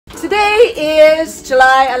is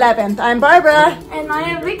July 11th. I'm Barbara. And I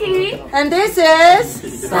am Vicky. And this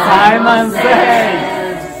is Simon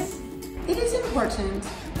Says. It is important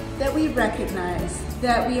that we recognize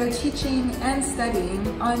that we are teaching and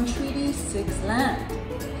studying on Treaty 6 land.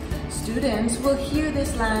 Students will hear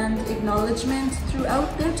this land acknowledgement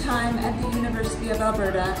throughout their time at the University of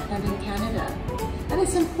Alberta and in Canada. And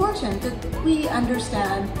it's important that we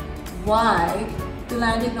understand why the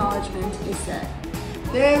land acknowledgement is said.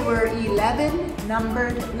 There were 11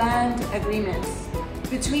 numbered land agreements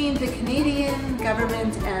between the Canadian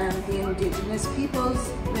government and the Indigenous peoples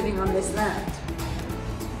living on this land.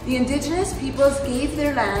 The Indigenous peoples gave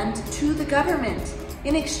their land to the government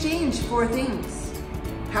in exchange for things.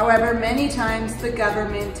 However, many times the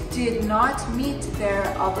government did not meet their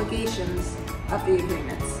obligations of the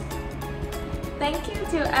agreements. Thank you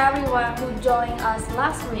to everyone who joined us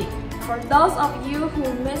last week. For those of you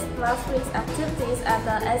who missed last week's activities at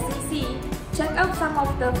the SEC, check out some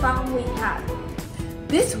of the fun we had.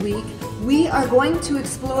 This week, we are going to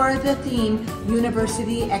explore the theme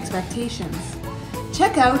University Expectations.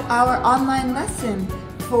 Check out our online lesson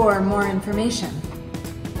for more information.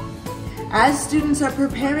 As students are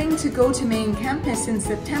preparing to go to main campus in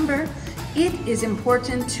September, it is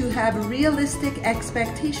important to have realistic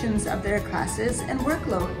expectations of their classes and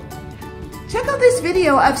workload. Check out this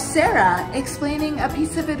video of Sarah explaining a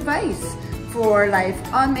piece of advice for life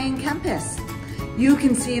on main campus. You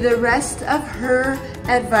can see the rest of her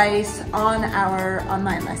advice on our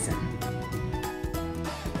online lesson.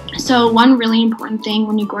 So one really important thing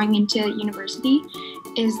when you're going into university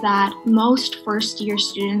is that most first-year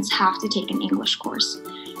students have to take an English course.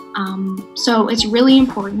 So it's really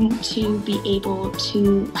important to be able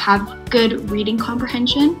to have good reading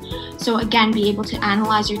comprehension. So again, be able to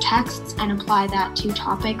analyze your texts and apply that to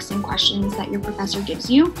topics and questions that your professor gives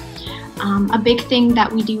you. A big thing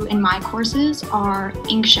that we do in my courses are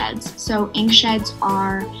ink sheds. So ink sheds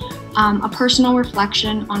are a personal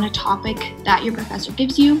reflection on a topic that your professor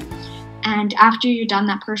gives you. And after you're done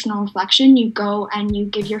that personal reflection, you go and you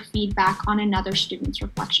give your feedback on another student's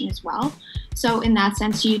reflection as well. So in that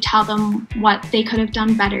sense, you tell them what they could have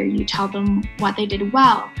done better, you tell them what they did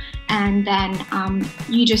well, and then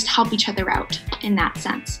you just help each other out in that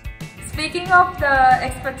sense. Speaking of the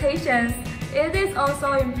expectations, it is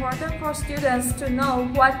also important for students to know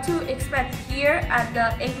what to expect here at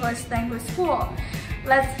the English language school.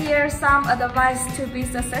 Let's hear some advice to be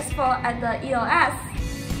successful at the ELS.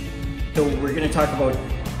 So we're going to talk about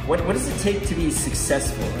what does it take to be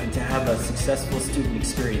successful and to have a successful student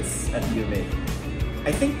experience at the U of A.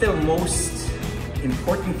 I think the most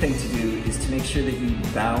important thing to do is to make sure that you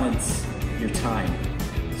balance your time.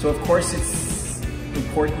 So of course it's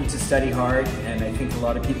important to study hard, and I think a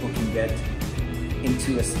lot of people can get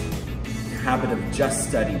into a habit of just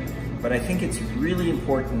studying. But I think it's really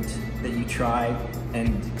important that you try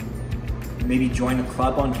and maybe join a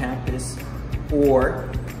club on campus, or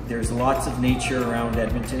there's lots of nature around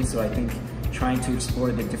Edmonton, so I think trying to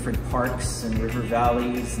explore the different parks and river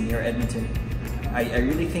valleys near Edmonton, I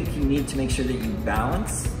really think you need to make sure that you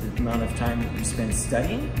balance the amount of time that you spend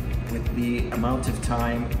studying with the amount of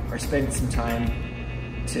time, or spend some time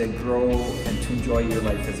to grow and to enjoy your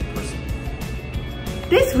life as a person.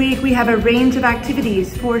 This week, we have a range of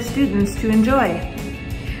activities for students to enjoy.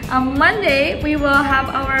 On Monday, we will have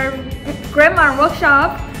our grammar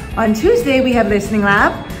workshop. On Tuesday, we have listening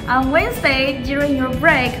lab. On Wednesday, during your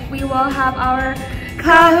break, we will have our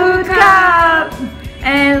Kahoot Cup!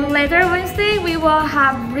 And later Wednesday, we will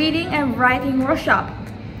have reading and writing workshop.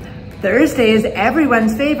 Thursday is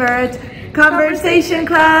everyone's favorite, Conversation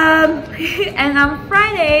Club! And on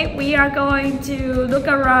Friday, we are going to look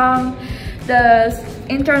around the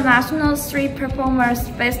International Street Performers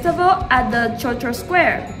Festival at the Church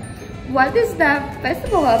Square. What is that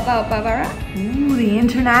festival about, Barbara? Ooh, the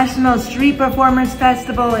International Street Performers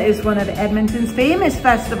Festival is one of Edmonton's famous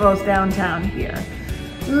festivals downtown here.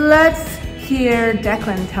 Let's hear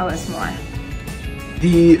Declan tell us more.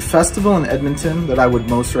 The festival in Edmonton that I would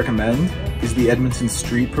most recommend is the Edmonton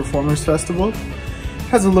Street Performers Festival. It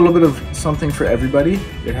has a little bit of something for everybody.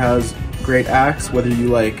 It has great acts, whether you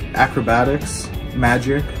like acrobatics,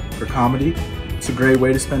 magic, or comedy. It's a great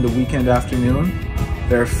way to spend a weekend afternoon.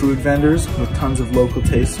 There are food vendors with tons of local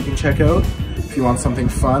tastes you can check out. If you want something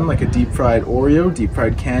fun like a deep fried Oreo, deep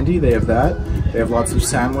fried candy, they have that. They have lots of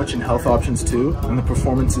sandwich and health options too, and the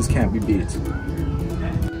performances can't be beat.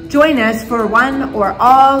 Join us for one or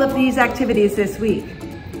all of these activities this week.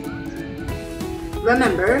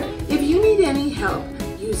 Remember, if you need any help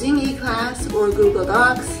using eClass or Google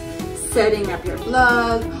Docs, setting up your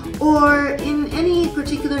blog, or in any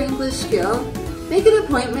particular English skill, make an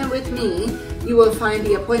appointment with me. You will find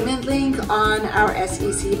the appointment link on our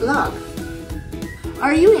SEC blog.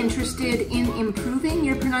 Are you interested in improving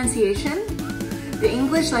your pronunciation? The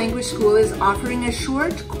English Language School is offering a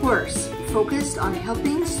short course focused on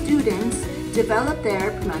helping students develop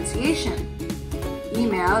their pronunciation.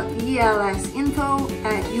 Email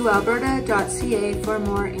elsinfo@ualberta.ca for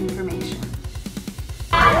more information.